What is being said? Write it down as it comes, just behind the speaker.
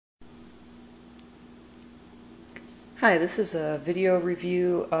Hi, this is a video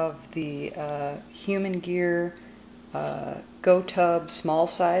review of the humangear GoTubb Small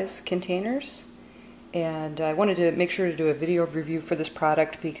size containers, and I wanted to make sure to do a video review for this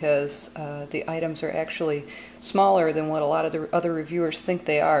product because the items are actually smaller than what a lot of the other reviewers think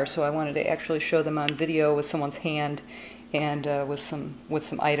they are, so I wanted to actually show them on video with someone's hand and with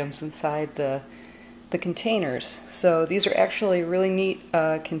some items inside the containers. So these are actually really neat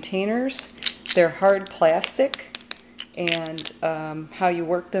containers. They're hard plastic, and how you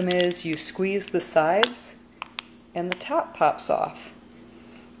work them is you squeeze the sides and the top pops off.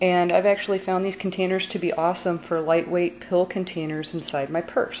 And I've actually found these containers to be awesome for lightweight pill containers inside my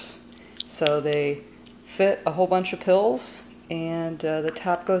purse. So they fit a whole bunch of pills, and the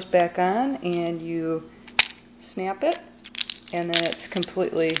top goes back on and you snap it and then it's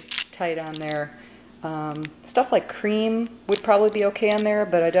completely tight on there. Stuff like cream would probably be okay on there,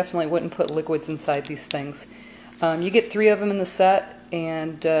 but I definitely wouldn't put liquids inside these things. You get 3 of them in the set,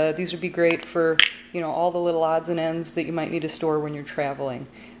 and these would be great for, all the little odds and ends that you might need to store when you're traveling.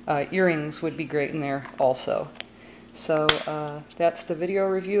 Earrings would be great in there also. So that's the video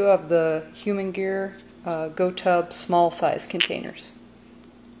review of the humangear GoTubb small size containers.